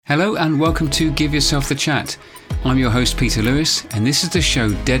Hello and welcome to Give Yourself the Chat. I'm your host Peter Lewis, and this is the show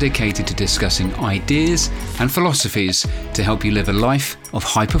dedicated to discussing ideas and philosophies to help you live a life of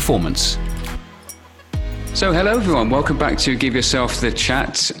high performance. So hello everyone, welcome back to Give Yourself the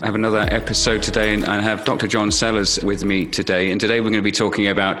Chat. I have another episode today and I have Dr. John Sellers with me today. And today we're going to be talking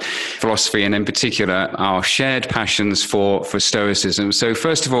about philosophy and in particular our shared passions for Stoicism. So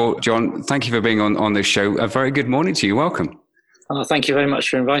first of all, John, thank you for being on this show. A very good morning to you. Welcome. Oh, thank you very much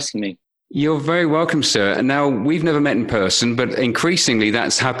for inviting me. You're very welcome, sir. Now, we've never met in person, but increasingly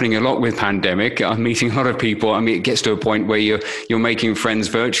that's happening a lot with pandemic. I'm meeting a lot of people. I mean, it gets to a point where you're making friends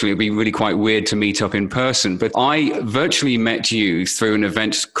virtually. It'd be really quite weird to meet up in person. But I virtually met you through an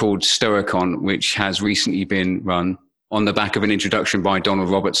event called Stoicon, which has recently been run on the back of an introduction by Donald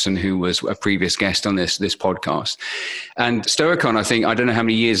Robertson, who was a previous guest on this podcast. And Stoicon, I don't know how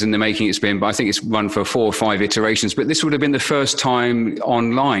many years in the making it's been, but I think it's run for 4 or 5 iterations, but this would have been the first time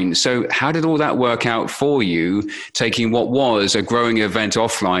online. So how did all that work out for you, taking what was a growing event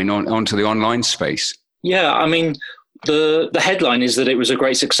offline onto the online space? Yeah, I mean, the headline is that it was a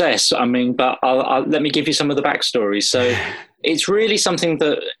great success. I mean, but let me give you some of the backstory. So it's really something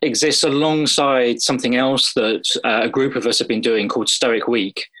that exists alongside something else that a group of us have been doing called Stoic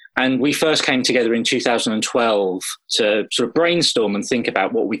Week. And we first came together in 2012 to sort of brainstorm and think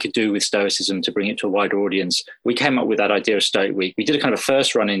about what we could do with Stoicism to bring it to a wider audience. We came up with that idea of Stoic Week. We did a kind of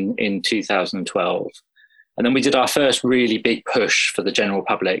first run in 2012. And then we did our first really big push for the general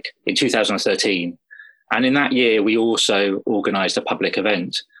public in 2013. And in that year, we also organised a public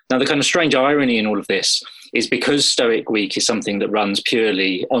event. Now, the kind of strange irony in all of this is because Stoic Week is something that runs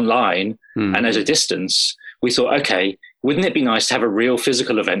purely online and at a distance, we thought, okay, wouldn't it be nice to have a real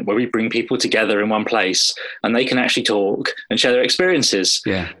physical event where we bring people together in one place and they can actually talk and share their experiences?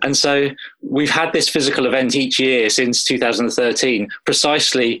 Yeah. And so we've had this physical event each year since 2013,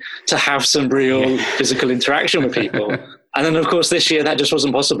 precisely to have some real physical interaction with people. And then, of course, this year that just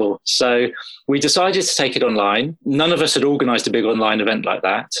wasn't possible. So we decided to take it online. None of us had organised a big online event like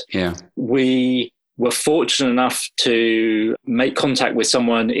that. Yeah. We were fortunate enough to make contact with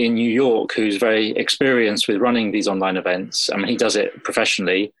someone in New York who's very experienced with running these online events. I mean, he does it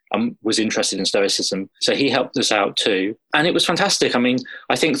professionally and was interested in Stoicism. So he helped us out too. And it was fantastic. I mean,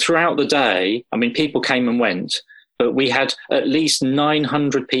 I think throughout the day, people came and went, but we had at least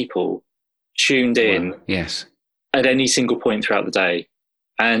 900 people tuned in. Wow. Yes. At any single point throughout the day.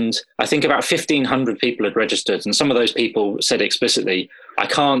 And I think about 1,500 people had registered. And some of those people said explicitly, I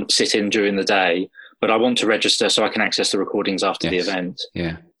can't sit in during the day, but I want to register so I can access the recordings after the event.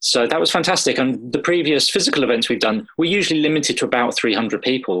 Yeah. So that was fantastic. And the previous physical events we've done, we're usually limited to about 300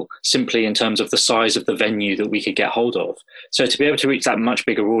 people, simply in terms of the size of the venue that we could get hold of. So to be able to reach that much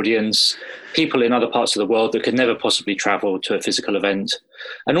bigger audience, people in other parts of the world that could never possibly travel to a physical event.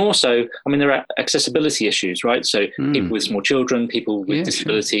 And also, there are accessibility issues, right? So people with small children, people with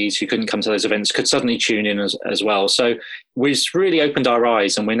disabilities who couldn't come to those events could suddenly tune in as well. So we've really opened our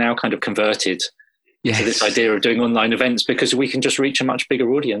eyes and we're now kind of converted to this idea of doing online events because we can just reach a much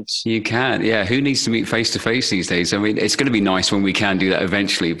bigger audience. You can, yeah. Who needs to meet face to face these days? I mean, it's going to be nice when we can do that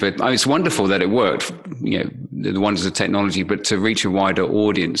eventually, but it's wonderful that it worked, the wonders of technology, but to reach a wider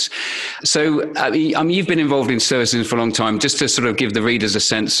audience. So, you've been involved in Stoicism for a long time. Just to sort of give the readers a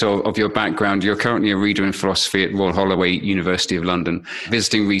sense of your background, you're currently a reader in philosophy at Royal Holloway, University of London,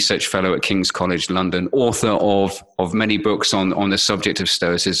 visiting research fellow at King's College London, author of many books on the subject of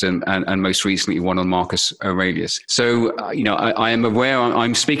Stoicism, and most recently one on Marcus Aurelius. So, I am aware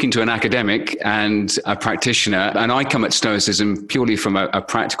I'm speaking to an academic and a practitioner, and I come at Stoicism purely from a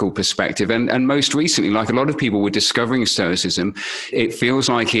practical perspective. And most recently, like a lot of people were discovering Stoicism, it feels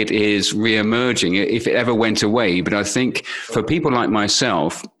like it is re-emerging if it ever went away. But I think for people like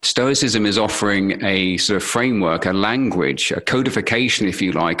myself, Stoicism is offering a sort of framework, a language, a codification, if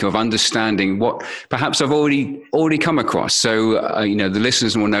you like, of understanding what perhaps I've already come across. So, the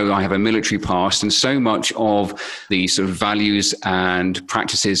listeners will know I have a military past, and so much of the sort of values and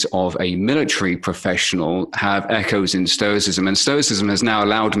practices of a military professional have echoes in Stoicism. And Stoicism has now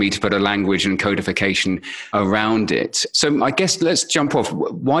allowed me to put a language and codification around it. So I guess let's jump off.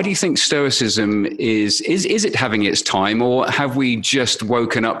 Why do you think Stoicism is it having its time, or have we just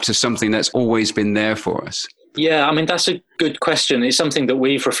woken up to something that's always been there for us? Yeah, that's a good question. It's something that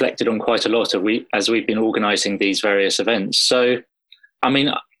we've reflected on quite a lot as we've been organising these various events. So,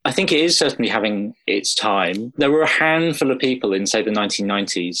 I think it is certainly having its time. There were a handful of people in, say, the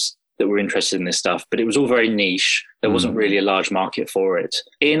 1990s that were interested in this stuff, but it was all very niche. There wasn't really a large market for it.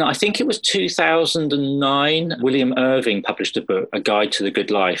 I think it was 2009, William Irving published a book, A Guide to the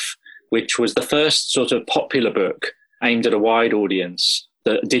Good Life, which was the first sort of popular book aimed at a wide audience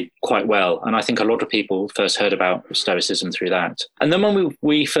that did quite well. And I think a lot of people first heard about Stoicism through that. And then when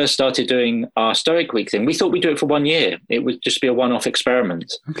we first started doing our Stoic Week thing, we thought we'd do it for 1 year. It would just be a one-off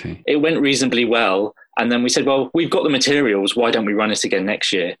experiment. Okay. It went reasonably well. And then we said, well, we've got the materials. Why don't we run it again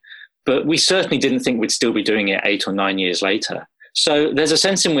next year? But we certainly didn't think we'd still be doing it 8 or 9 years later. So there's a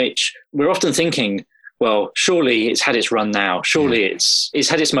sense in which we're often thinking, well, surely it's had its run now. Surely it's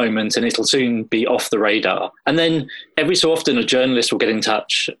had its moment and it'll soon be off the radar. And then every so often a journalist will get in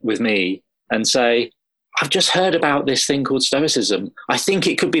touch with me and say, I've just heard about this thing called Stoicism. I think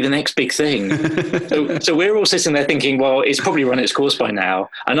it could be the next big thing. So we're all sitting there thinking, well, it's probably run its course by now.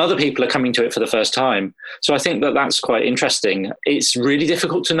 And other people are coming to it for the first time. So I think that that's quite interesting. It's really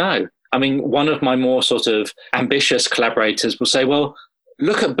difficult to know. I mean, one of my more sort of ambitious collaborators will say, well,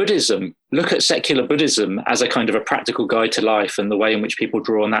 look at Buddhism, look at secular Buddhism as a kind of a practical guide to life and the way in which people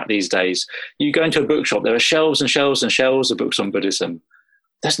draw on that these days. You go into a bookshop, there are shelves and shelves and shelves of books on Buddhism.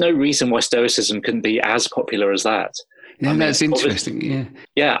 There's no reason why Stoicism couldn't be as popular as that. Yeah, that's interesting. Yeah.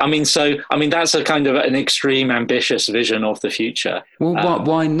 Yeah. That's a kind of an extreme ambitious vision of the future. Well,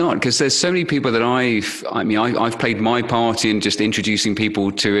 why not? Because there's so many people that I've played my part in just introducing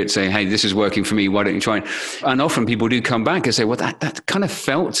people to it, saying, hey, this is working for me. Why don't you try it? And often people do come back and say, well, that kind of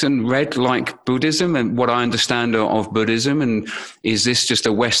felt and read like Buddhism and what I understand of Buddhism. And is this just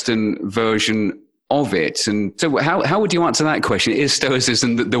a Western version of it? And so how would you answer that question? Is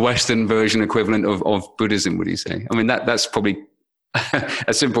Stoicism the Western version equivalent of Buddhism, would you say? I mean, that's probably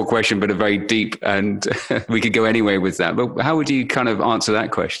a simple question, but a very deep, and we could go anywhere with that. But how would you kind of answer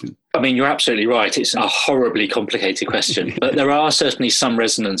that question? I mean, you're absolutely right. It's a horribly complicated question, but there are certainly some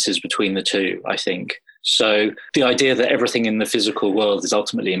resonances between the two, I think. So the idea that everything in the physical world is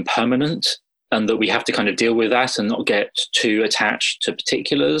ultimately impermanent and that we have to kind of deal with that and not get too attached to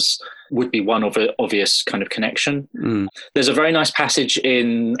particulars would be one obvious kind of connection. Mm. There's a very nice passage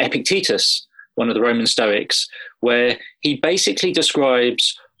in Epictetus, one of the Roman Stoics, where he basically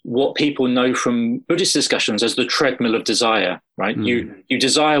describes what people know from Buddhist discussions as the treadmill of desire, right? Mm. You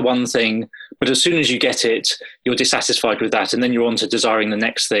desire one thing, but as soon as you get it, you're dissatisfied with that, and then you're on to desiring the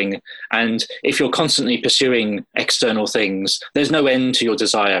next thing. And if you're constantly pursuing external things, there's no end to your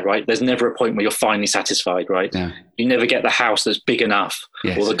desire, right? There's never a point where you're finally satisfied, right? Yeah. You never get the house that's big enough,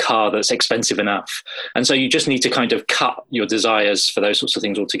 yes, or the car that's expensive enough. And so you just need to kind of cut your desires for those sorts of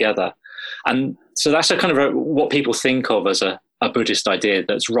things altogether. And so that's a kind of what people think of as a Buddhist idea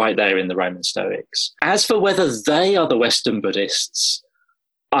that's right there in the Roman Stoics. As for whether they are the Western Buddhists,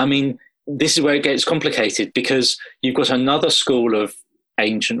 I mean, this is where it gets complicated because you've got another school of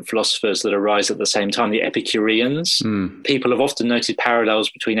ancient philosophers that arise at the same time, the Epicureans. Mm. People have often noted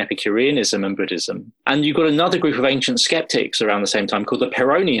parallels between Epicureanism and Buddhism. And you've got another group of ancient skeptics around the same time called the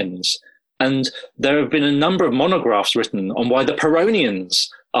Pyrrhonians. And there have been a number of monographs written on why the Pyrrhonians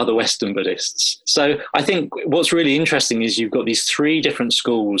are the Western Buddhists. So I think what's really interesting is you've got these 3 different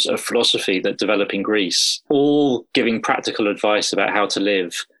schools of philosophy that develop in Greece, all giving practical advice about how to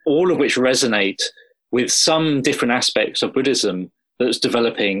live, all of which resonate with some different aspects of Buddhism that's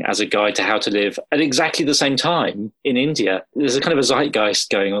developing as a guide to how to live at exactly the same time in India. There's a kind of a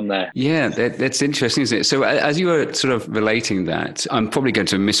zeitgeist going on there. Yeah, that's interesting, isn't it? So as you were sort of relating that, I'm probably going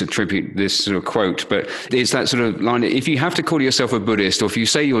to misattribute this sort of quote, but it's that sort of line, if you have to call yourself a Buddhist or if you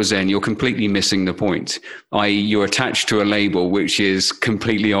say you're Zen, you're completely missing the point, i.e. you're attached to a label which is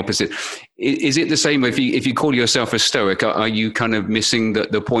completely opposite. Is it the same if you call yourself a Stoic? Are you kind of missing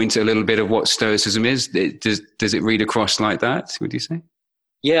the point a little bit of what Stoicism is? Does it read across like that, would you say?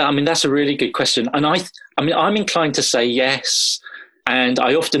 Yeah, I mean, that's a really good question. And I'm inclined to say yes. And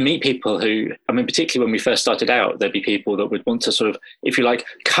I often meet people who, I mean, particularly when we first started out, there'd be people that would want to sort of, if you like,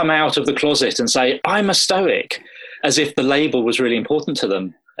 come out of the closet and say, I'm a Stoic, as if the label was really important to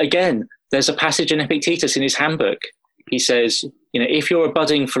them. Again, there's a passage in Epictetus in his handbook. He says, if you're a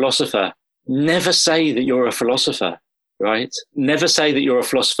budding philosopher, never say that you're a philosopher, right? Never say that you're a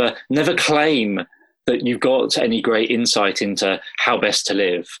philosopher. Never claim that you've got any great insight into how best to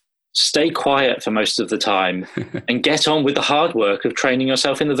live. Stay quiet for most of the time and get on with the hard work of training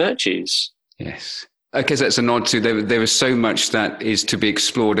yourself in the virtues. Yes. Okay, so that's a nod to there is so much that is to be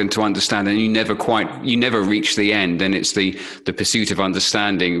explored and to understand, and you never reach the end, and it's the pursuit of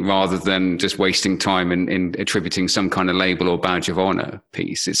understanding rather than just wasting time in attributing some kind of label or badge of honor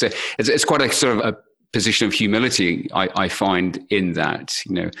piece. It's quite a sort of a position of humility, I find in that,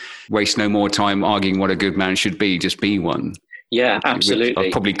 waste no more time arguing what a good man should be, just be one. Yeah, absolutely.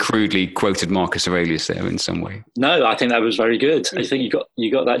 I've probably crudely quoted Marcus Aurelius there in some way. No, I think that was very good. I think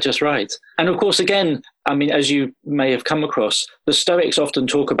you got that just right. And of course, again, I mean, as you may have come across, the Stoics often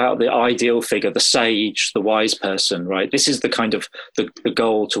talk about the ideal figure, the sage, the wise person, right? This is the kind of the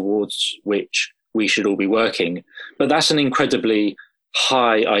goal towards which we should all be working. But that's an incredibly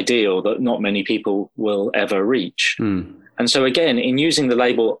high ideal that not many people will ever reach. And so again, in using the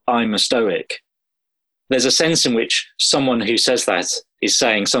label, I'm a Stoic, there's a sense in which someone who says that is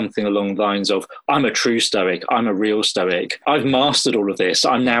saying something along the lines of, I'm a true Stoic, I'm a real Stoic, I've mastered all of this,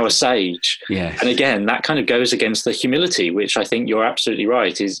 I'm now a sage. Yes. And again, that kind of goes against the humility, which I think you're absolutely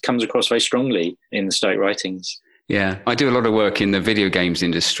right, comes across very strongly in the Stoic writings. Yeah, I do a lot of work in the video games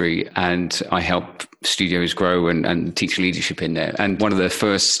industry, and I help studios grow and teach leadership in there. And one of the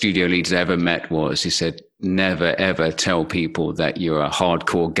first studio leaders I ever met he said, never, ever tell people that you're a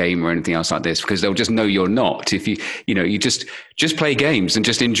hardcore gamer or anything else like this, because they'll just know you're not. If you just play games and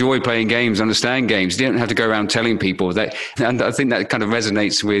just enjoy playing games, understand games. You don't have to go around telling people that. And I think that kind of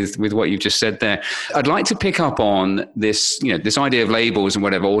resonates with what you've just said there. I'd like to pick up on this, this idea of labels and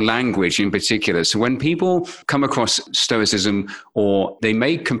whatever, or language in particular. So when people come across Stoicism, or they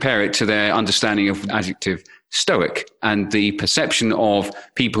may compare it to their understanding of adjective Stoic, and the perception of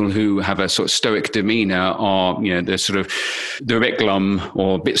people who have a sort of Stoic demeanor are, they're sort of they're a bit glum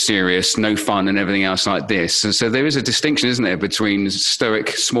or a bit serious, no fun and everything else like this. And so there is a distinction, isn't there, between Stoic,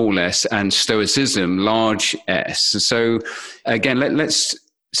 small s, and Stoicism, large S. So again, let's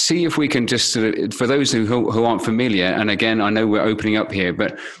see if we can just, for those who aren't familiar, and again, I know we're opening up here,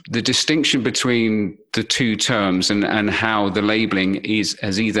 but the distinction between the two terms and how the labeling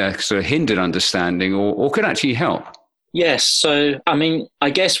has either sort of hindered understanding or could actually help. Yes. So, I mean, I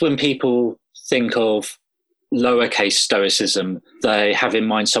guess when people think of lowercase Stoicism, they have in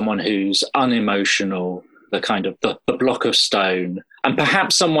mind someone who's unemotional, the kind of the block of stone, and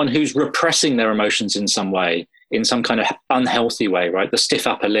perhaps someone who's repressing their emotions in some way, in some kind of unhealthy way, right? The stiff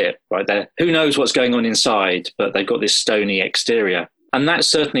upper lip, right there. Who knows what's going on inside, but they've got this stony exterior. And that's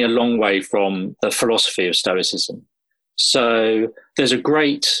certainly a long way from the philosophy of Stoicism. So there's a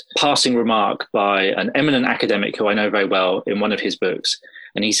great passing remark by an eminent academic who I know very well in one of his books.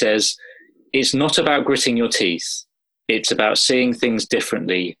 And he says, it's not about gritting your teeth. It's about seeing things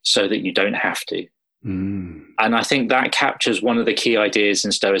differently so that you don't have to. And I think that captures one of the key ideas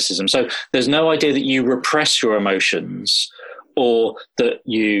in Stoicism. So there's no idea that you repress your emotions or that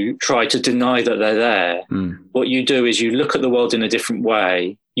you try to deny that they're there. What you do is you look at the world in a different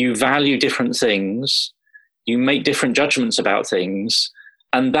way, you value different things, you make different judgments about things,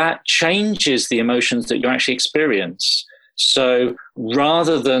 and that changes the emotions that you actually experience. So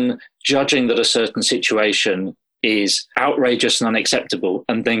rather than judging that a certain situation is outrageous and unacceptable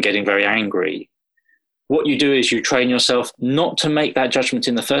and then getting very angry, what you do is you train yourself not to make that judgment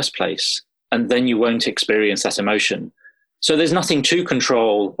in the first place, and then you won't experience that emotion. So there's nothing to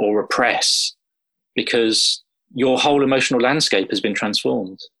control or repress because your whole emotional landscape has been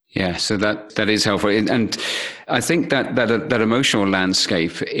transformed. Yeah, so that is helpful. And I think that emotional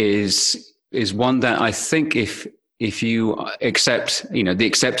landscape is one that I think if you accept, the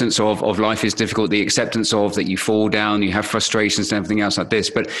acceptance of life is difficult, the acceptance of that you fall down, you have frustrations and everything else like this.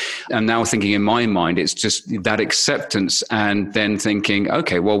 But I'm now thinking in my mind, it's just that acceptance and then thinking,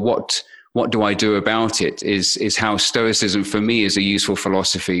 okay, well, what do I do about it is how Stoicism for me is a useful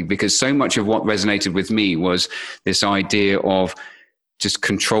philosophy, because so much of what resonated with me was this idea of just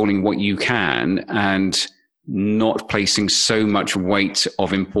controlling what you can and not placing so much weight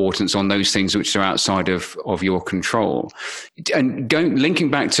of importance on those things which are outside of your control. And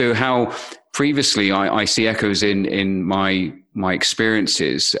linking back to how previously I see echoes in my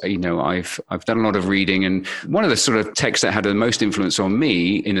experiences, I've done a lot of reading, and one of the sort of texts that had the most influence on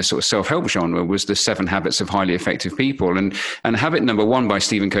me in a sort of self-help genre was the 7 Habits of Highly Effective People. And habit number 1 by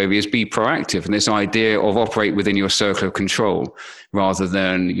Stephen Covey is be proactive, and this idea of operate within your circle of control rather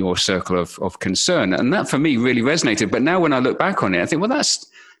than your circle of concern. And that for me really resonated. But now when I look back on it, I think, well,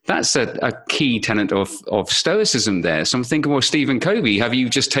 that's a key tenet of Stoicism there. So I'm thinking, well, Stephen Covey, have you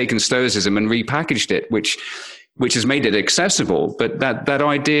just taken Stoicism and repackaged it, which has made it accessible? But that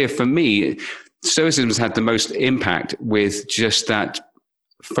idea for me, Stoicism has had the most impact with just that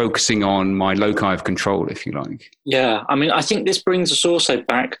focusing on my loci of control, if you like. Yeah, I mean, I think this brings us also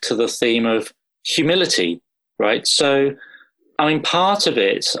back to the theme of humility, right? So, I mean, part of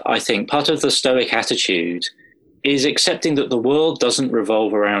it, I think, part of the Stoic attitude is accepting that the world doesn't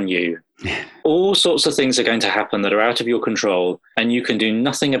revolve around you. All sorts of things are going to happen that are out of your control, and you can do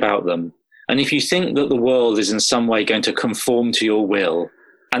nothing about them. And if you think that the world is in some way going to conform to your will,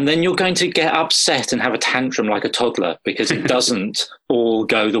 And then you're going to get upset and have a tantrum like a toddler because it doesn't all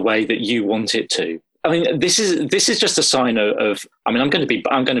go the way that you want it to. I mean, this is just a sign of. I mean, I'm going to be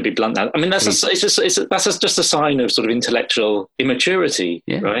blunt now. I mean, that's just a sign of sort of intellectual immaturity,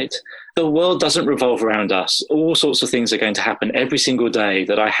 right? The world doesn't revolve around us. All sorts of things are going to happen every single day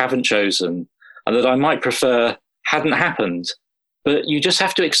that I haven't chosen and that I might prefer hadn't happened. But you just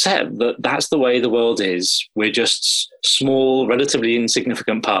have to accept that that's the way the world is. We're just small, relatively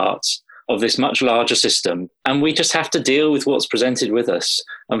insignificant parts of this much larger system. And we just have to deal with what's presented with us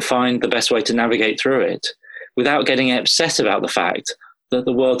and find the best way to navigate through it without getting upset about the fact that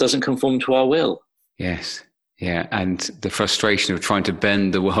the world doesn't conform to our will. Yes. Yeah. And the frustration of trying to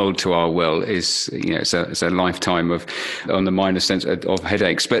bend the world to our will is, it's a lifetime of, on the minor sense, of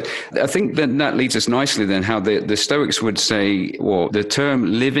headaches. But I think that leads us nicely then how the Stoics would say, well, the term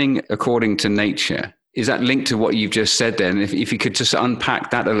living according to nature, is that linked to what you've just said then? If you could just unpack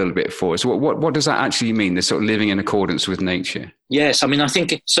that a little bit for us, what does that actually mean, this sort of living in accordance with nature? Yes, I mean, I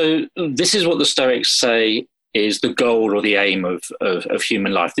think, so this is what the Stoics say is the goal or the aim of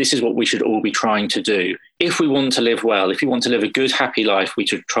human life. This is what we should all be trying to do. If we want to live well, if we want to live a good, happy life, we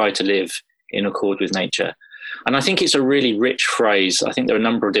should try to live in accord with nature. And I think it's a really rich phrase. I think there are a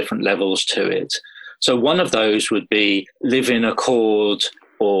number of different levels to it. So one of those would be live in accord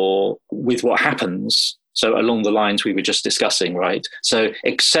or with what happens. So along the lines we were just discussing, right? So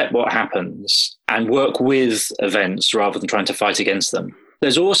accept what happens and work with events rather than trying to fight against them.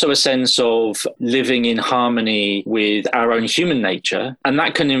 There's also a sense of living in harmony with our own human nature, and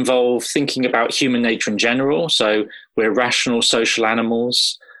that can involve thinking about human nature in general. So we're rational social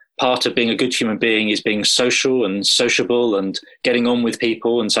animals. Part of being a good human being is being social and sociable and getting on with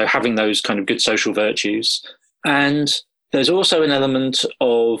people, and so having those kind of good social virtues. And there's also an element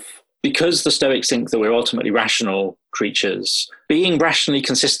of, because the Stoics think that we're ultimately rational creatures, being rationally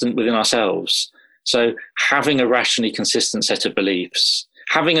consistent within ourselves. So having a rationally consistent set of beliefs,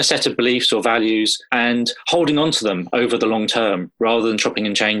 having a set of beliefs or values and holding on to them over the long term rather than chopping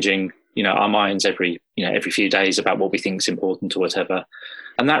and changing, our minds every few days about what we think is important or whatever.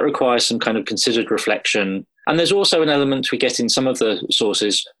 And that requires some kind of considered reflection. And there's also an element we get in some of the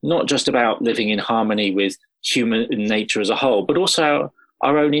sources, not just about living in harmony with human nature as a whole, but also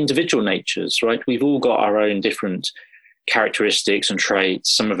our own individual natures, right? We've all got our own different characteristics and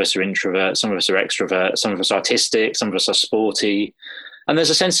traits. Some of us are introverts, some of us are extroverts, some of us are artistic, some of us are sporty. And there's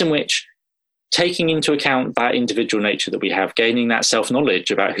a sense in which taking into account that individual nature that we have, gaining that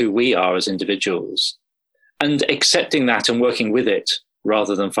self-knowledge about who we are as individuals, and accepting that and working with it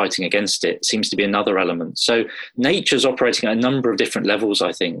rather than fighting against it seems to be another element. So nature's operating at a number of different levels,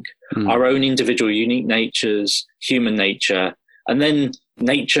 I think. Our own individual unique natures, human nature, and then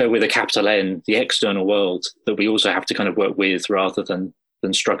nature with a capital N, the external world that we also have to kind of work with rather than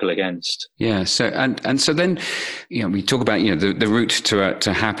struggle against. Yeah. So and so then, we talk about the route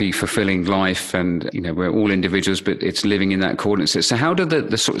to happy, fulfilling life, and we're all individuals, but it's living in that accordance. So how do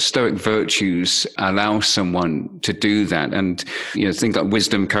the sort of Stoic virtues allow someone to do that? And things like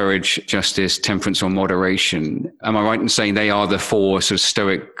wisdom, courage, justice, temperance, or moderation. Am I right in saying they are the four sort of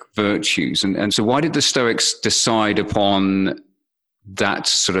Stoic virtues? And so why did the Stoics decide upon that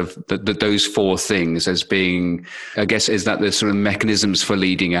sort of those four things as being, I guess, is that the sort of mechanisms for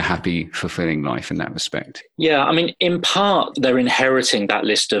leading a happy, fulfilling life in that respect? Yeah, I mean, in part, they're inheriting that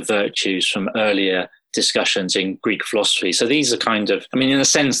list of virtues from earlier discussions in Greek philosophy. So these are kind of, in a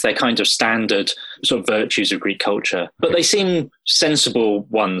sense, they're kind of standard sort of virtues of Greek culture, but they seem sensible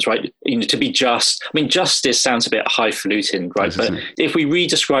ones, right? To be just. Justice sounds a bit highfalutin, right? But if we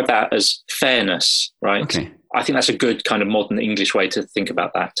redescribe that as fairness, right? Okay. I think that's a good kind of modern English way to think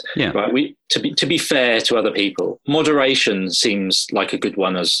about that. Yeah. Right. To be fair to other people. Moderation seems like a good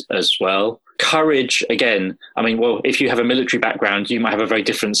one as well. Courage, again, if you have a military background, you might have a very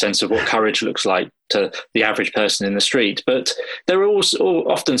different sense of what courage looks like to the average person in the street. But there are also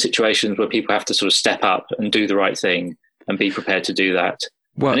often situations where people have to sort of step up and do the right thing and be prepared to do that.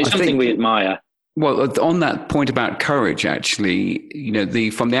 Well, and it's something we admire. Well, on that point about courage, actually,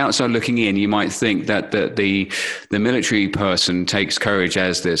 from the outside looking in, you might think that the military person takes courage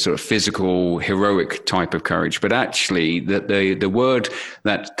as the sort of physical, heroic type of courage. But actually, the word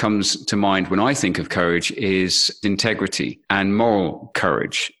that comes to mind when I think of courage is integrity and moral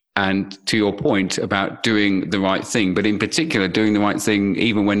courage. And to your point about doing the right thing, but in particular, doing the right thing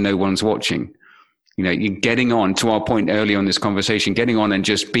even when no one's watching. You know, you're getting on, to our point earlier on this conversation, getting on and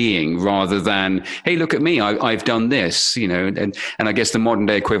just being, rather than, hey, look at me, I've done this, you know, and I guess the modern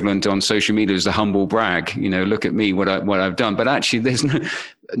day equivalent on social media is the humble brag, you know, look at me, what I've done. But actually there's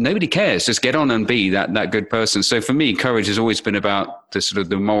nobody cares. Just get on and be that good person. So for me, courage has always been about the sort of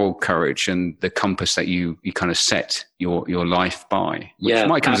the moral courage and the compass that you kind of set your life by, which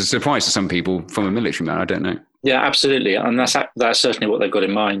might come as a surprise to some people from a military man. I don't know. Yeah, absolutely. And that's certainly what they've got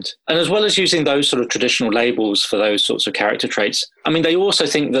in mind. And as well as using those sort of traditional labels for those sorts of character traits, I mean, they also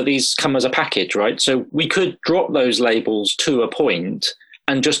think that these come as a package, right? So we could drop those labels to a point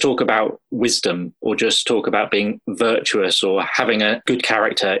and just talk about wisdom, or just talk about being virtuous or having a good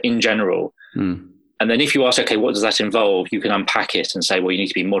character in general. And then if you ask, okay, what does that involve? You can unpack it and say, well, you need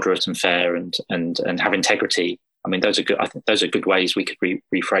to be moderate and fair and have integrity. I mean, those are good. I think those are good ways we could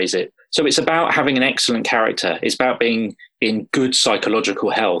rephrase it. So it's about having an excellent character. It's about being in good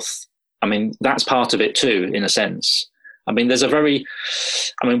psychological health. I mean, that's part of it too, in a sense. I mean,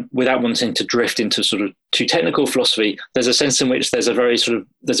 without wanting to drift into sort of too technical philosophy, there's a sense in which there's a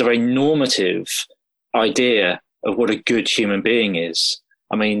very normative idea of what a good human being is.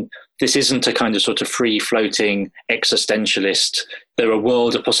 I mean, this isn't a kind of sort of free-floating existentialist, there are a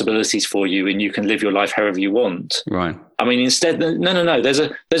world of possibilities for you and you can live your life however you want. Right. I mean, instead, no. There's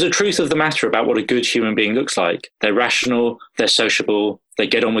a truth of the matter about what a good human being looks like. They're rational, they're sociable, they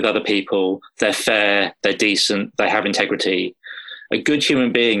get on with other people, they're fair, they're decent, they have integrity. A good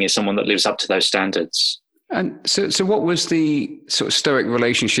human being is someone that lives up to those standards. And so what was the sort of Stoic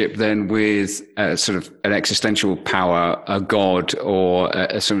relationship then with sort of an existential power, a god, or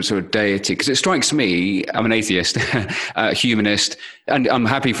some sort of deity? Because it strikes me, I'm an atheist, a humanist, and I'm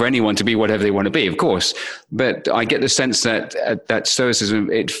happy for anyone to be whatever they want to be, of course. But I get the sense that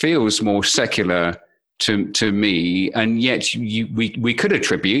Stoicism, it feels more secular to me, and yet we could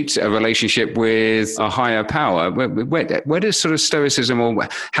attribute a relationship with a higher power. Where does sort of Stoicism, or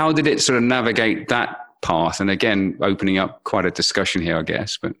how did it sort of navigate that path? And again, opening up quite a discussion here, I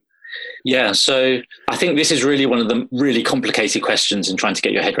guess. But yeah, so I think this is really one of the really complicated questions in trying to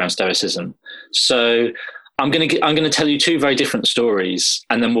get your head around Stoicism. So I'm going to tell you two very different stories,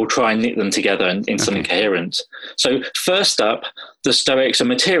 and then we'll try and knit them together in something coherent. So first up, the Stoics are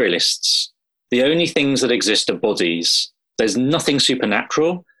materialists. The only things that exist are bodies. There's nothing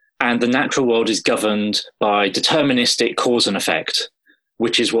supernatural, and the natural world is governed by deterministic cause and effect,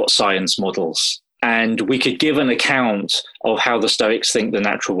 which is what science models. And we could give an account of how the Stoics think the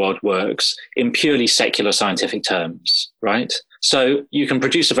natural world works in purely secular scientific terms, right? So you can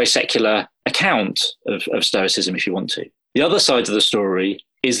produce a very secular account of Stoicism if you want to. The other side of the story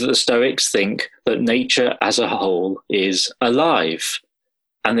is that the Stoics think that nature as a whole is alive,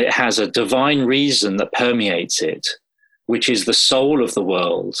 and it has a divine reason that permeates it, which is the soul of the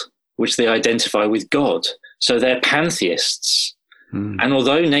world, which they identify with God. So they're pantheists. And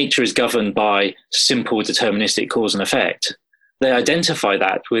although nature is governed by simple deterministic cause and effect, they identify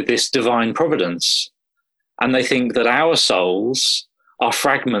that with this divine providence. And they think that our souls are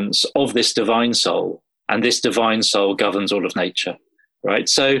fragments of this divine soul, and this divine soul governs all of nature, right?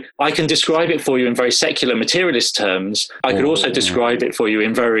 So I can describe it for you in very secular materialist terms. I could also describe it for you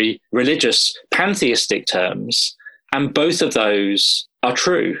in very religious pantheistic terms. And both of those are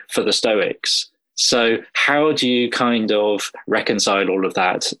true for the Stoics. So how do you kind of reconcile all of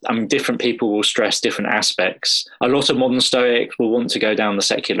that? I mean, different people will stress different aspects. A lot of modern Stoics will want to go down the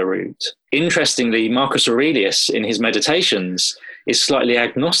secular route. Interestingly, Marcus Aurelius, in his Meditations, is slightly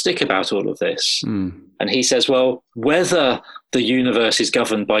agnostic about all of this. And he says, well, whether the universe is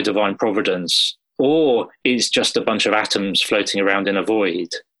governed by divine providence or is just a bunch of atoms floating around in a void,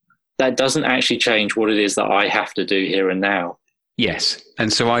 that doesn't actually change what it is that I have to do here and now. Yes.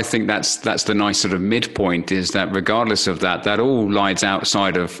 And so I think that's the nice sort of midpoint, is that regardless of that all lies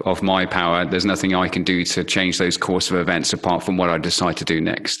outside of my power. There's nothing I can do to change those course of events apart from what I decide to do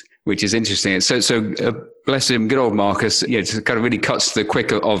next, which is interesting. So bless him, good old Marcus. Yeah, it kind of really cuts the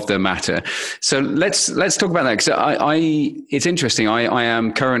quick of the matter. So let's talk about that, because it's interesting. I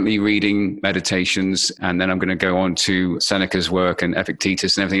am currently reading Meditations, and then I'm going to go on to Seneca's work and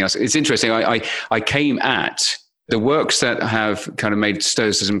Epictetus and everything else. It's interesting. I came at the works that have kind of made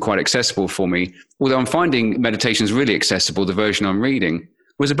Stoicism quite accessible for me, although I'm finding Meditations really accessible, the version I'm reading,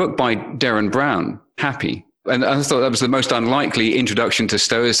 was a book by Derren Brown, Happy. And I thought that was the most unlikely introduction to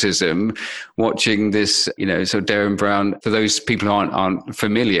Stoicism, watching this, so Derren Brown, for those people who aren't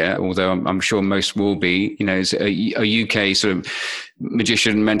familiar, although I'm sure most will be, is a UK sort of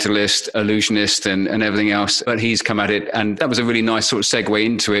magician, mentalist, illusionist, and everything else. But he's come at it, and that was a really nice sort of segue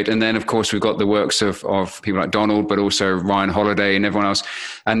into it. And then, of course, we've got the works of people like Donald, but also Ryan Holiday and everyone else.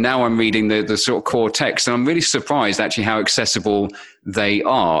 And now I'm reading the sort of core text, and I'm really surprised actually how accessible they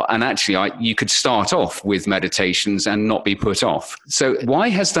are. And actually, you could start off with meditations and not be put off. So why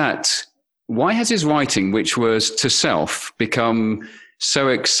has his writing, which was to self, become so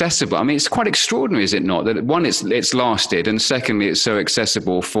accessible? I mean, it's quite extraordinary, is it not? That one, it's lasted, and secondly, it's so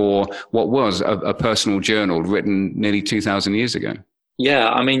accessible for what was a personal journal written nearly 2,000 years ago. Yeah,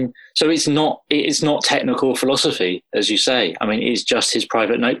 I mean, so it's not technical philosophy, as you say. I mean, it's just his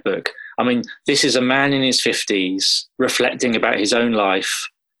private notebook. I mean, this is a man in his 50s reflecting about his own life,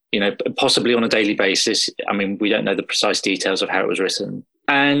 possibly on a daily basis. I mean, we don't know the precise details of how it was written,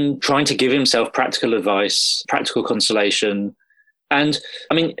 and trying to give himself practical advice, practical consolation. And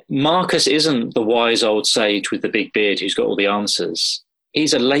I mean, Marcus isn't the wise old sage with the big beard who's got all the answers.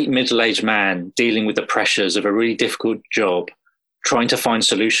 He's a late middle-aged man dealing with the pressures of a really difficult job, trying to find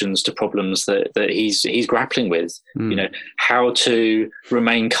solutions to problems that he's grappling with. How to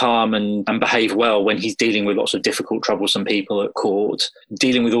remain calm and behave well when he's dealing with lots of difficult, troublesome people at court,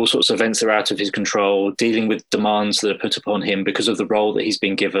 dealing with all sorts of events that are out of his control, dealing with demands that are put upon him because of the role that he's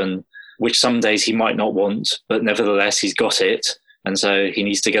been given, which some days he might not want, but nevertheless he's got it. And so he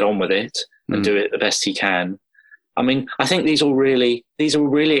needs to get on with it and do it the best he can. I mean, I think these are really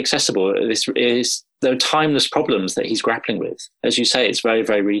accessible. They're timeless problems that he's grappling with. As you say, it's very,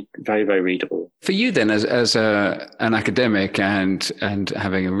 very, very, very readable. For you then, as an academic and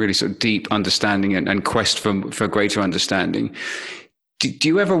having a really sort of deep understanding and quest for greater understanding, do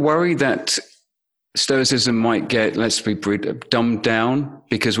you ever worry that Stoicism might get, let's be dumbed down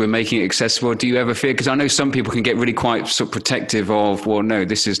because we're making it accessible? Do you ever fear? Because I know some people can get really quite sort of protective of, well, no,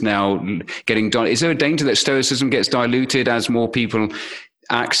 this is now getting done. Is there a danger that Stoicism gets diluted as more people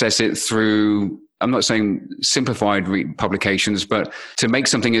access it through, I'm not saying simplified publications, but to make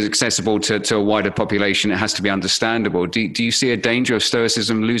something as accessible to a wider population, it has to be understandable. Do you see a danger of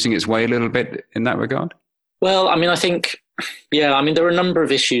Stoicism losing its way a little bit in that regard? Well, I mean, I think, there are a number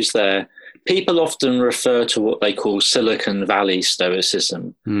of issues there. People often refer to what they call Silicon Valley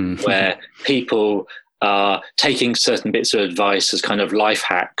Stoicism, where people are taking certain bits of advice as kind of life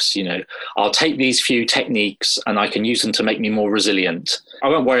hacks. I'll take these few techniques and I can use them to make me more resilient. I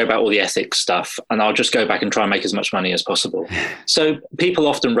won't worry about all the ethics stuff, and I'll just go back and try and make as much money as possible. So people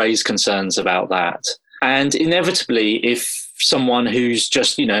often raise concerns about that. And inevitably, if someone who's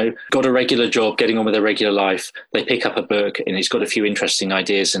just, got a regular job, getting on with their regular life, they pick up a book and it's got a few interesting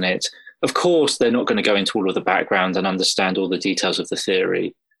ideas in it, of course, they're not going to go into all of the background and understand all the details of the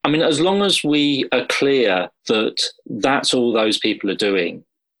theory. I mean, as long as we are clear that that's all those people are doing,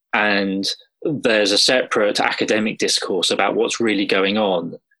 and there's a separate academic discourse about what's really going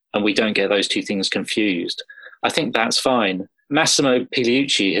on, and we don't get those two things confused, I think that's fine. Massimo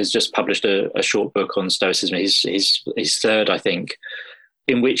Pigliucci has just published a short book on Stoicism, his third, I think,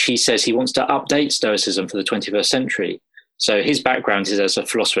 in which he says he wants to update Stoicism for the 21st century. So his background is as a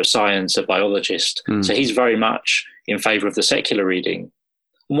philosopher of science, a biologist. So he's very much in favour of the secular reading.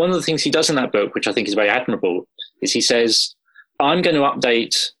 And one of the things he does in that book, which I think is very admirable, is he says, I'm going to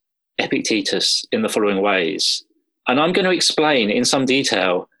update Epictetus in the following ways. And I'm going to explain in some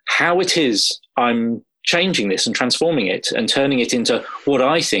detail how it is I'm changing this and transforming it and turning it into what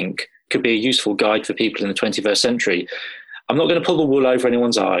I think could be a useful guide for people in the 21st century. I'm not going to pull the wool over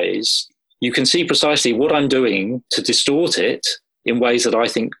anyone's eyes. You can see precisely what I'm doing to distort it in ways that I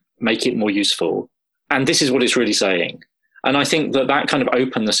think make it more useful. And this is what it's really saying. And I think that kind of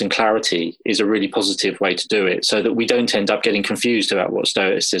openness and clarity is a really positive way to do it, so that we don't end up getting confused about what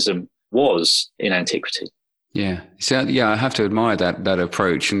Stoicism was in antiquity. Yeah. So, I have to admire that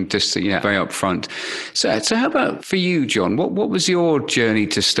approach, and just, very upfront. So how about for you, John? What was your journey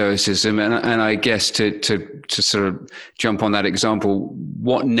to Stoicism? And I guess to sort of jump on that example,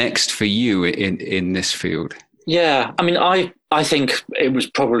 what next for you in this field? Yeah. I mean, I think it was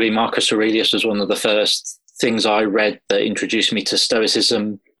probably Marcus Aurelius was one of the first things I read that introduced me to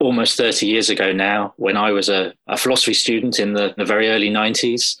Stoicism almost 30 years ago now, when I was a philosophy student in the very early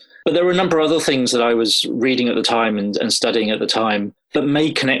 90s. But there were a number of other things that I was reading at the time and studying at the time that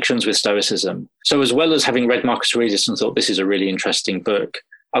made connections with Stoicism. So as well as having read Marcus Aurelius and thought this is a really interesting book,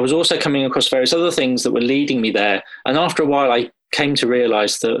 I was also coming across various other things that were leading me there. And after a while, I came to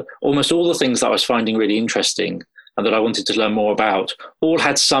realize that almost all the things that I was finding really interesting and that I wanted to learn more about all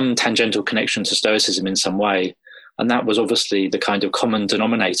had some tangential connection to Stoicism in some way. And that was obviously the kind of common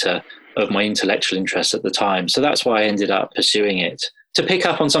denominator of my intellectual interests at the time. So that's why I ended up pursuing it. To pick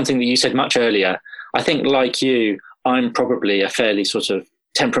up on something that you said much earlier, I think, like you, I'm probably a fairly sort of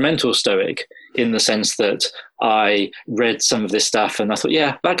temperamental Stoic, in the sense that I read some of this stuff and I thought,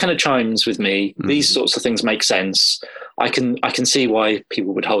 yeah, that kind of chimes with me. These sorts of things make sense. I can see why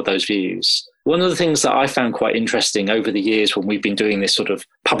people would hold those views. One of the things that I found quite interesting over the years when we've been doing this sort of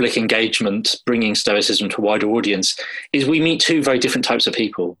public engagement, bringing Stoicism to a wider audience, is we meet two very different types of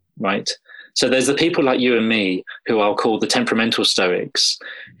people, right? So there's the people like you and me, who I'll call the temperamental Stoics,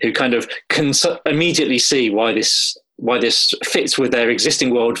 who kind of can immediately see why this fits with their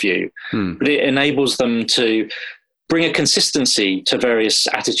existing worldview, but it enables them to bring a consistency to various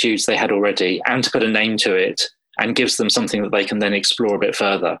attitudes they had already and to put a name to it, and gives them something that they can then explore a bit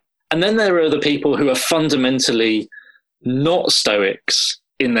further. And then there are the people who are fundamentally not Stoics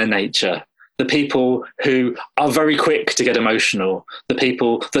in their nature, the people who are very quick to get emotional, the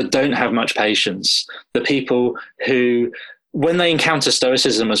people that don't have much patience, the people who, when they encounter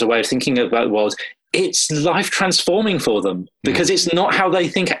Stoicism as a way of thinking about the world, it's life transforming for them because it's not how they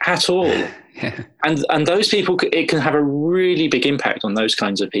think at all. Yeah. And those people, it can have a really big impact on those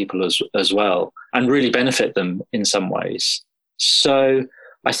kinds of people as well, and really benefit them in some ways. So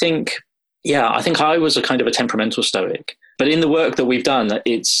I think I was a kind of a temperamental Stoic. But in the work that we've done,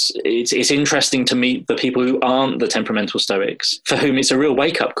 it's interesting to meet the people who aren't the temperamental Stoics, for whom it's a real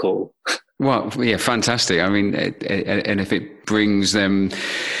wake-up call. Well, yeah, fantastic. I mean, and if it brings them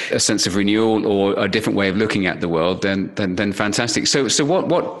a sense of renewal or a different way of looking at the world, then fantastic. So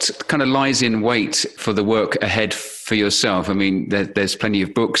what kind of lies in wait for the work ahead for yourself? I mean, there's plenty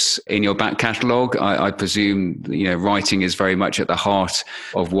of books in your back catalogue. I presume, writing is very much at the heart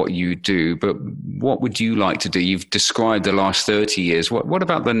of what you do. But what would you like to do? You've described the last 30 years. What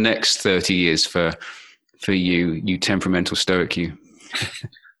about the next 30 years for you temperamental Stoic you?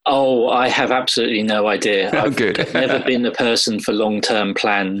 Oh, I have absolutely no idea. I've never been a person for long-term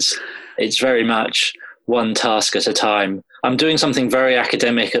plans. It's very much one task at a time. I'm doing something very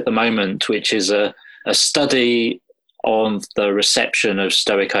academic at the moment, which is a study on the reception of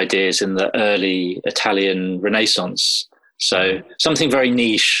Stoic ideas in the early Italian Renaissance. So something very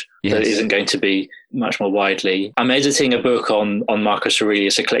niche that isn't going to be much more widely. I'm editing a book on Marcus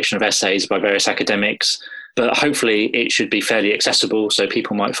Aurelius, a collection of essays by various academics, but hopefully it should be fairly accessible, so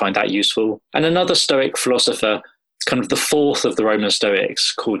people might find that useful. And another Stoic philosopher, kind of the fourth of the Roman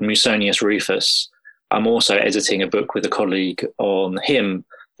Stoics, called Musonius Rufus. I'm also editing a book with a colleague on him.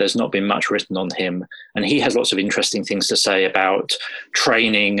 There's not been much written on him. And he has lots of interesting things to say about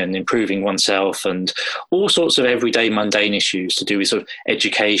training and improving oneself and all sorts of everyday mundane issues to do with sort of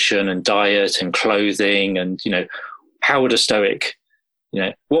education and diet and clothing and, how would a Stoic,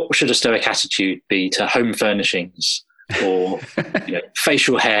 what should a Stoic attitude be to home furnishings or,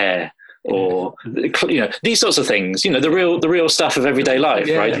 facial hair or, these sorts of things, the real stuff of everyday life,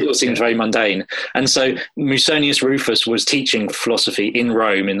 right? It all seems very mundane. And so Musonius Rufus was teaching philosophy in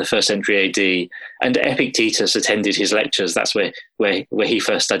Rome in the 1st century AD, and Epictetus attended his lectures. That's where he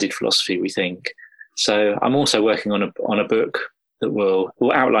first studied philosophy, we think. So I'm also working on a book that will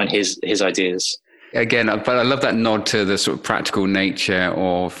outline his ideas. Again, but I love that nod to the sort of practical nature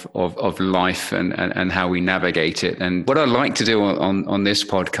of life and how we navigate it. And what I like to do on this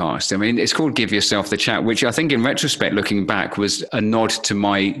podcast, I mean, it's called Give Yourself the Chat, which I think in retrospect, looking back, was a nod to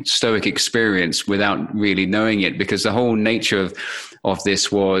my Stoic experience without really knowing it, because the whole nature of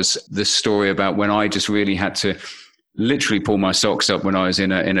this was the story about when I just really had to literally pull my socks up when I was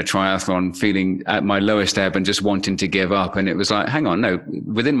in a triathlon, feeling at my lowest ebb and just wanting to give up. And it was like, hang on, no,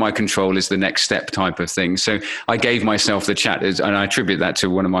 within my control is the next step type of thing. So I gave myself the chat, and I attribute that to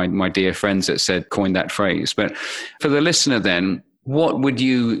one of my dear friends that coined that phrase. But for the listener then, what would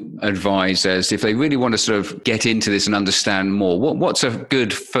you advise as if they really want to sort of get into this and understand more? What's a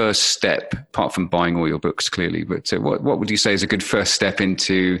good first step, apart from buying all your books, clearly? But what would you say is a good first step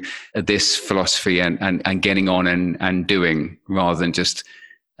into this philosophy and getting on and doing, rather than just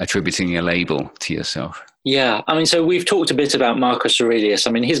attributing a label to yourself? Yeah, I mean, so we've talked a bit about Marcus Aurelius.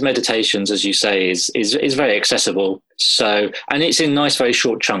 I mean, his Meditations, as you say, is very accessible. So, and it's in nice, very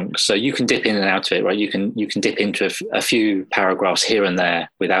short chunks. So you can dip in and out of it, right? You can dip into a few paragraphs here and there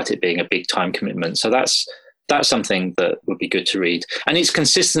without it being a big time commitment. So that's something that would be good to read. And it's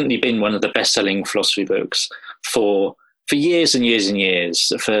consistently been one of the best-selling philosophy books for years and years and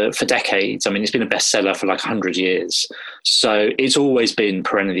years, for decades. I mean, it's been a bestseller for like 100 years. So it's always been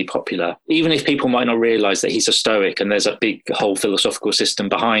perennially popular, even if people might not realize that he's a Stoic and there's a big whole philosophical system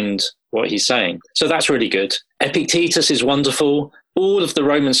behind what he's saying. So that's really good. Epictetus is wonderful. All of the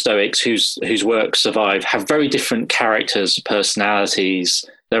Roman Stoics whose works survive have very different characters, personalities.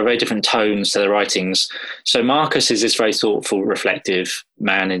 There are very different tones to their writings. So Marcus is this very thoughtful, reflective,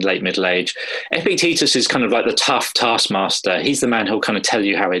 man in late middle age. Epictetus is kind of like the tough taskmaster. He's the man who'll kind of tell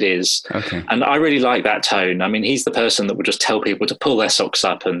you how it is. Okay. And I really like that tone. I mean, he's the person that will just tell people to pull their socks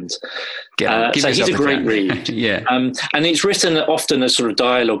up. And so he's a great read. Yeah. And it's written often as sort of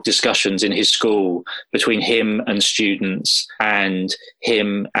dialogue discussions in his school between him and students and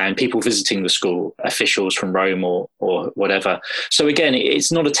him and people visiting the school, officials from Rome or whatever. So again,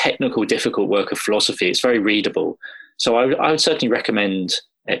 it's not a technical, difficult work of philosophy. It's very readable. So I would certainly recommend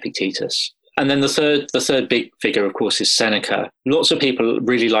Epictetus. And then the third big figure, of course, is Seneca. Lots of people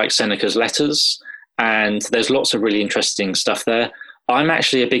really like Seneca's letters, and there's lots of really interesting stuff there. I'm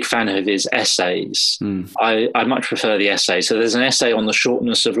actually a big fan of his essays. I much prefer the essay. So there's an essay on the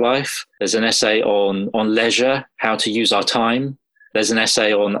shortness of life. There's an essay on leisure, how to use our time. There's an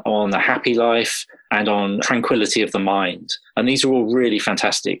essay on a happy life and on tranquility of the mind. And these are all really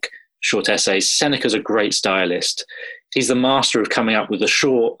fantastic short essays. Seneca's a great stylist. He's the master of coming up with a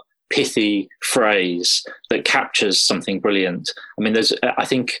short, pithy phrase that captures something brilliant. I mean, I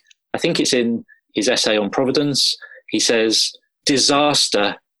think it's in his essay on Providence. He says,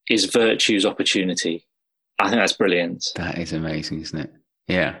 "Disaster is virtue's opportunity." I think that's brilliant. That is amazing, isn't it?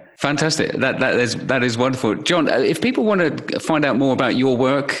 Yeah, fantastic. That is wonderful. John, if people want to find out more about your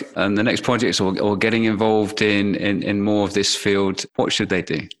work and the next projects or getting involved in more of this field, what should they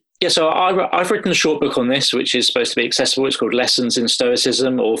do? Yeah, so I've written a short book on this, which is supposed to be accessible. It's called Lessons in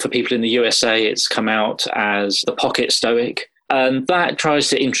Stoicism, or for people in the USA, it's come out as The Pocket Stoic. And that tries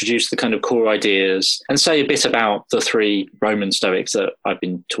to introduce the kind of core ideas and say a bit about the three Roman Stoics that I've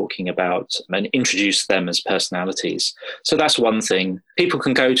been talking about and introduce them as personalities. So that's one thing. People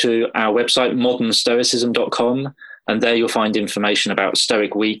can go to our website, modernstoicism.com, and there you'll find information about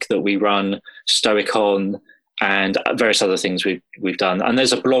Stoic Week that we run, Stoicon, and various other things we've done. And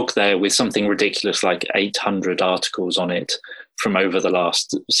there's a blog there with something ridiculous like 800 articles on it from over the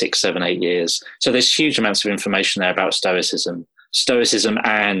last 6, 7, 8 years. So there's huge amounts of information there about Stoicism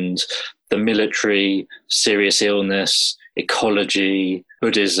and the military, serious illness, ecology,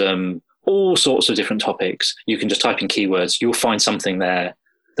 Buddhism, all sorts of different topics. You can just type in keywords. You'll find something there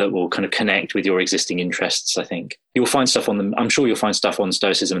that will kind of connect with your existing interests, I think. You'll find stuff I'm sure you'll find stuff on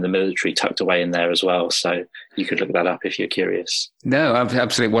Stoicism and the military tucked away in there as well. So you could look that up if you're curious. No,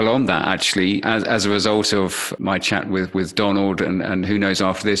 absolutely. Well, on that, actually, as a result of my chat with Donald and who knows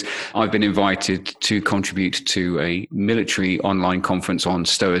after this, I've been invited to contribute to a military online conference on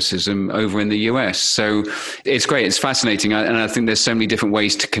Stoicism over in the US. So it's great. It's fascinating. And I think there's so many different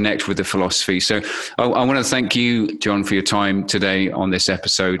ways to connect with the philosophy. So I want to thank you, John, for your time today on this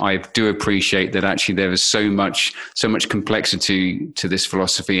episode. I do appreciate that actually there is so much complexity to this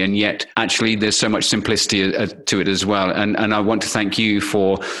philosophy, and yet actually there's so much simplicity to it as well. And I want to thank you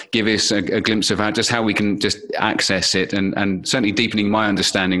for giving us a glimpse of how we can just access it, and certainly deepening my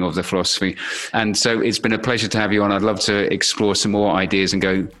understanding of the philosophy. And so it's been a pleasure to have you on. I'd love to explore some more ideas and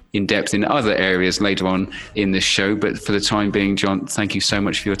go in depth in other areas later on in this show. But for the time being, John, thank you so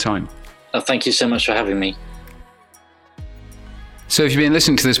much for your time. Thank you so much for having me. So if you've been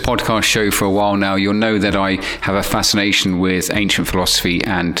listening to this podcast show for a while now, you'll know that I have a fascination with ancient philosophy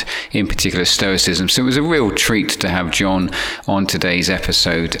and in particular Stoicism. So it was a real treat to have John on today's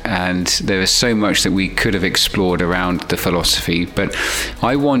episode. And there is so much that we could have explored around the philosophy, but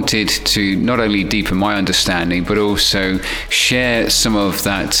I wanted to not only deepen my understanding, but also share some of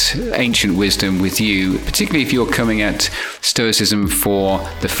that ancient wisdom with you, particularly if you're coming at Stoicism for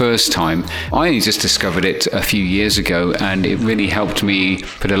the first time. I only just discovered it a few years ago, and it really helped me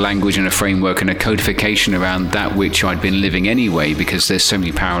put a language and a framework and a codification around that which I'd been living anyway, because there's so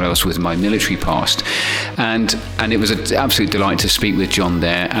many parallels with my military past. And it was an absolute delight to speak with John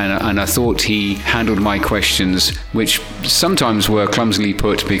there. And I thought he handled my questions, which sometimes were clumsily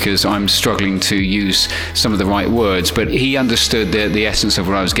put because I'm struggling to use some of the right words, but he understood the essence of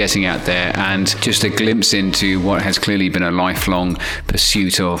what I was getting at there, and just a glimpse into what has clearly been a lifelong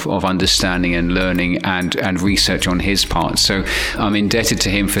pursuit of understanding and learning and research on his part. So I'm indebted to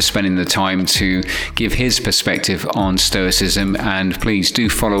him for spending the time to give his perspective on Stoicism, and please do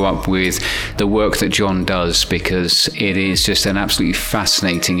follow up with the work that John does, because it is just an absolutely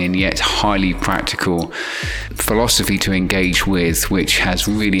fascinating and yet highly practical philosophy to engage with, which has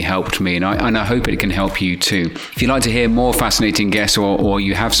really helped me, and I hope it can help you too. If you'd like to hear more fascinating guests, or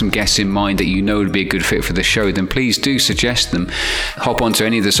you have some guests in mind that you know would be a good fit for the show, then please do suggest them. Hop onto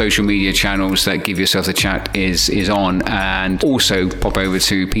any of the social media channels that Give Yourself the Chat is on, and also also pop over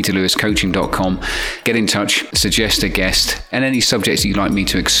to peterlewiscoaching.com, get in touch, suggest a guest, and any subjects you'd like me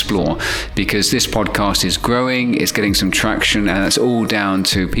to explore, because this podcast is growing, it's getting some traction, and that's all down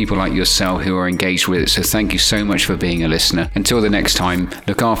to people like yourself who are engaged with it. So thank you so much for being a listener. Until the next time,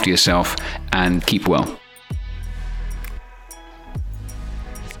 look after yourself and keep well.